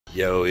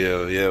Yo,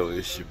 yo, yo,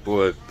 it's your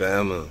boy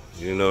Bama.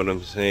 You know what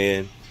I'm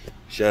saying?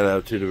 Shout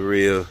out to the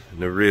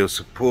real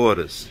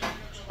supporters.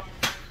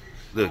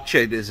 Look,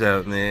 check this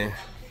out, man.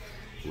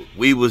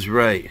 We was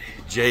right.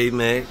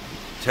 J-Mac,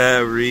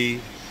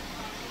 Tyree,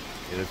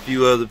 and a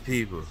few other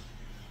people.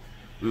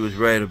 We was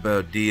right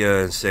about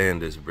Deion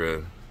Sanders,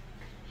 bro.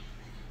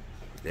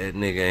 That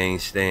nigga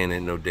ain't staying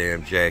in no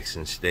damn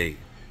Jackson State.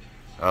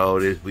 All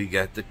this, we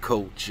got the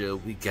culture,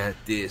 we got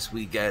this,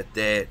 we got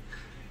that,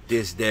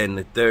 this, that, and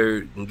the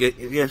third. And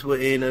guess what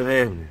ended up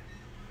happening?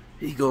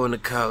 He going to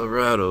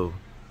Colorado,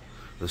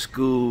 a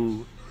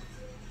school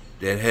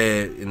that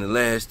had, in the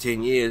last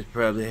 10 years,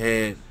 probably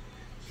had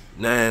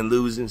 9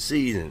 losing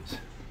seasons.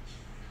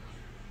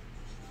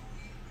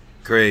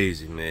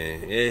 Crazy,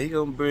 man. Yeah, he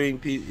gonna bring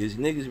people. His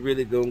niggas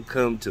really gonna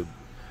come to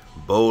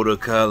Boulder,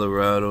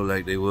 Colorado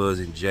like they was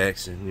in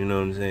Jackson. You know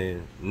what I'm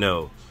saying?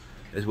 No.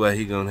 That's why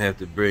he gonna have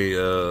to bring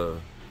the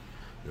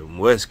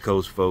West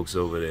Coast folks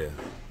over there.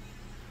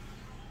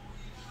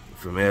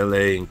 From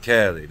LA and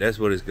Cali. That's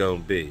what it's gonna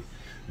be.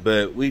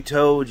 But we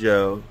told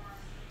y'all.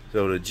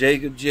 So the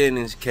Jacob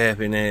Jennings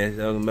capping ass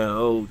talking about,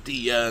 oh,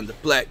 Deion, the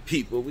black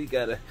people,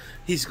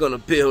 he's gonna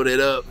build it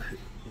up.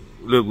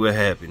 Look what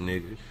happened,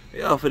 nigga.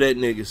 They offered that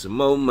nigga some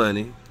more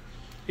money.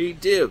 He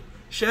dipped.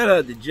 Shout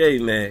out to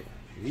J-Mac.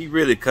 He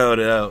really called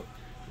it out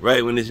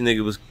right when this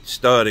nigga was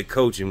started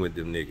coaching with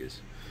them niggas.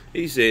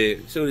 He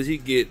said, as soon as he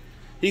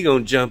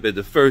gonna jump at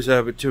the first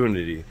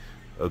opportunity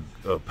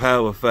a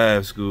Power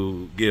 5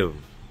 school give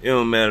him. It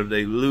don't matter if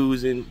they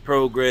losing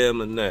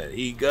program or not.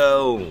 He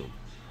gone.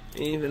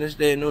 Ain't even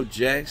there no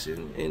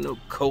Jackson, ain't no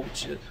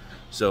culture.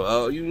 So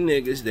all you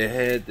niggas that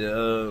had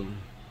the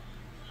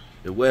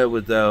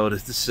wherewithal to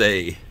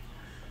say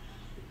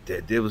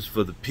that it was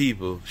for the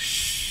people,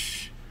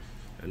 shh.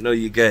 I know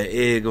you got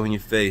egg on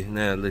your face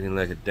now, looking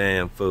like a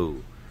damn fool.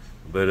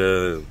 But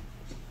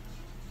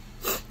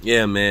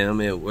yeah, man,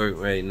 I'm at work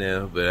right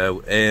now, but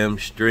I am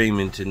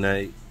streaming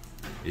tonight.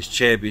 It's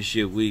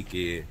championship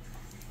weekend.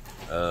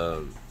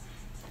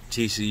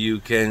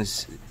 TCU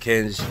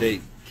Kansas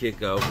State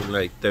kickoff in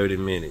like 30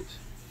 minutes.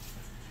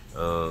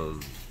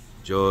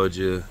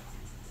 Georgia,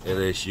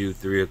 LSU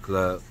 3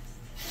 o'clock.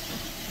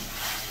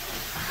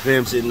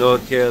 Clemson,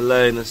 North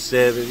Carolina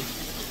 7.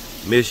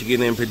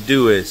 Michigan and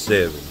Purdue at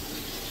 7.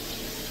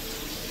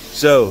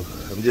 So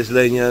I'm just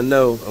letting y'all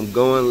know I'm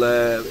going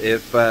live at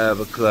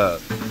 5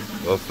 o'clock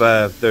or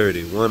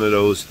 5:30, one of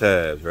those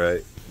times,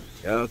 right?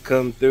 Y'all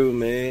come through,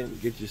 man.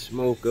 Get your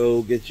smoke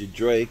on, get your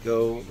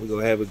Draco. We're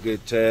gonna have a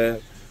good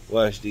time.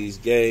 Watch these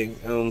games.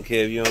 I don't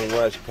care if you don't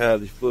watch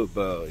college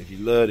football. If you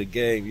love the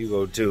game, you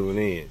go tune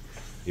in.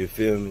 You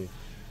feel me?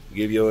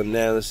 Give your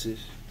analysis,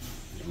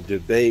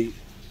 debate,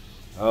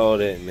 all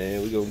that,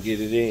 man. We're gonna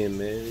get it in,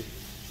 man.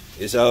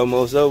 It's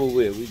almost over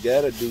with. We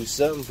gotta do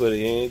something for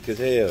the end, cause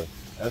hell,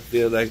 I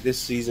feel like this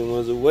season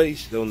was a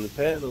waste on the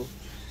panel.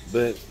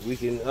 But we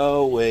can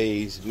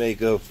always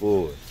make up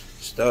for it.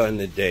 Starting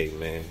the day,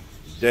 man.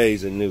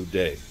 Today's a new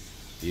day.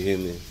 You hear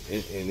me?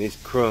 And it's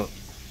Crump.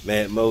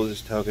 Matt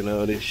Moses talking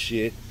all this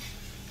shit,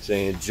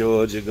 saying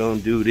Georgia gonna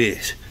do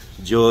this,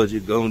 Georgia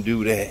gonna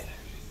do that.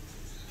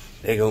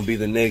 They gonna be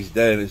the next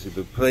dynasty.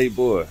 But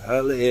Playboy,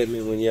 holler at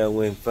me when y'all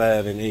win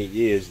 5 and 8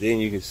 years, then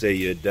you can say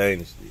you're a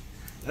dynasty.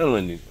 Not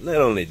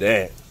only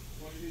that,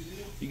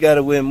 you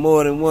gotta win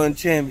more than one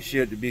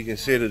championship to be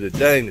considered a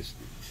dynasty.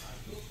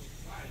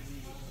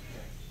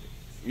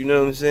 You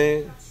know what I'm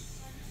saying?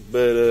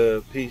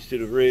 But peace to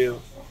the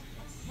real.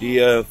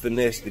 Deion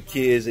finessed the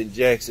kids in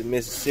Jackson,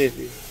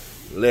 Mississippi.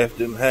 Left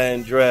them high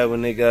and dry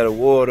when they got a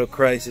water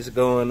crisis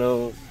going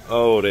on.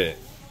 All that.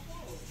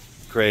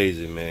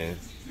 Crazy, man.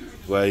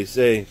 That's why he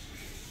say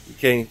you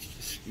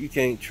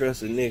can't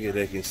trust a nigga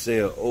that can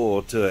sell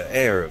oil to an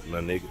Arab, my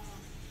nigga.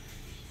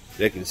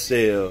 That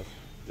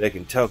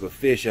can talk a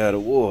fish out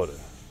of water.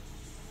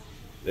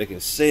 That can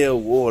sell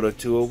water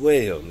to a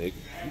whale, nigga.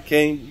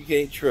 You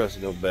can't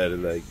trust nobody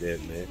like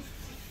that, man.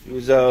 He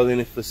was all in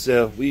it for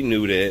self. We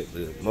knew that,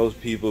 but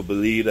most people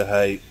believe the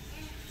hype.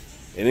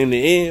 And in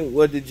the end,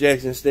 what did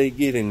Jackson State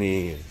get in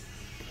the end?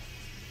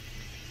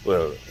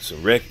 Well,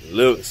 some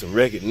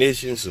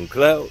recognition, some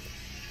clout.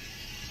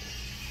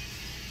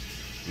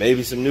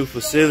 Maybe some new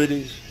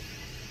facilities.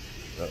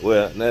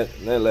 Well, not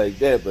like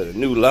that, but a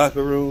new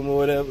locker room or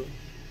whatever.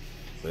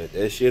 But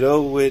that shit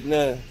over with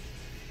now.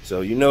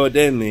 So you know what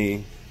that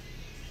means.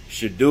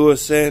 Shedeur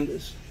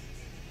Sanders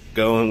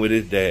going with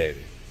his daddy.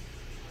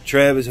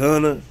 Travis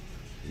Hunter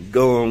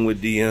going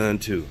with Deion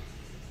too.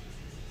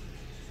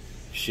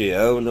 Shit, I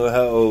don't know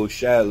how old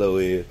Shiloh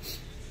is.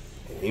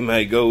 He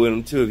might go with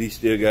him too if he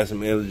still got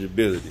some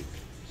eligibility.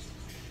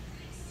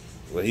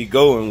 Well, he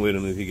going with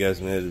him if he got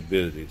some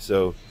eligibility.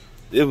 So,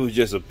 this was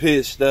just a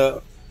pit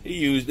stop. He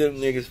used them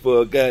niggas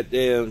for a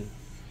goddamn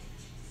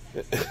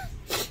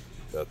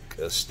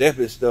a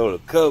stepping stone, a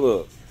cover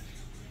up.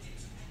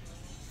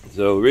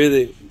 So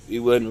really, it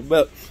wasn't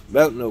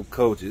about no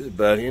coaches. It's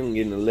about him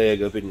getting a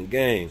leg up in the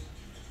game.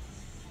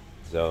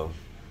 So,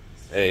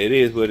 hey, it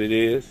is what it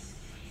is.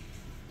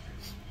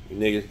 You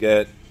niggas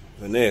got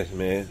finesse,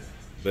 man.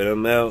 But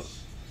I'm out.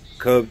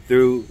 come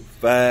through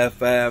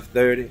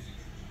 5:30.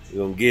 We're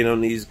gonna get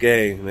on these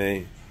games,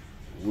 man.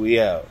 We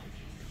out.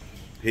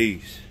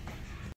 Peace.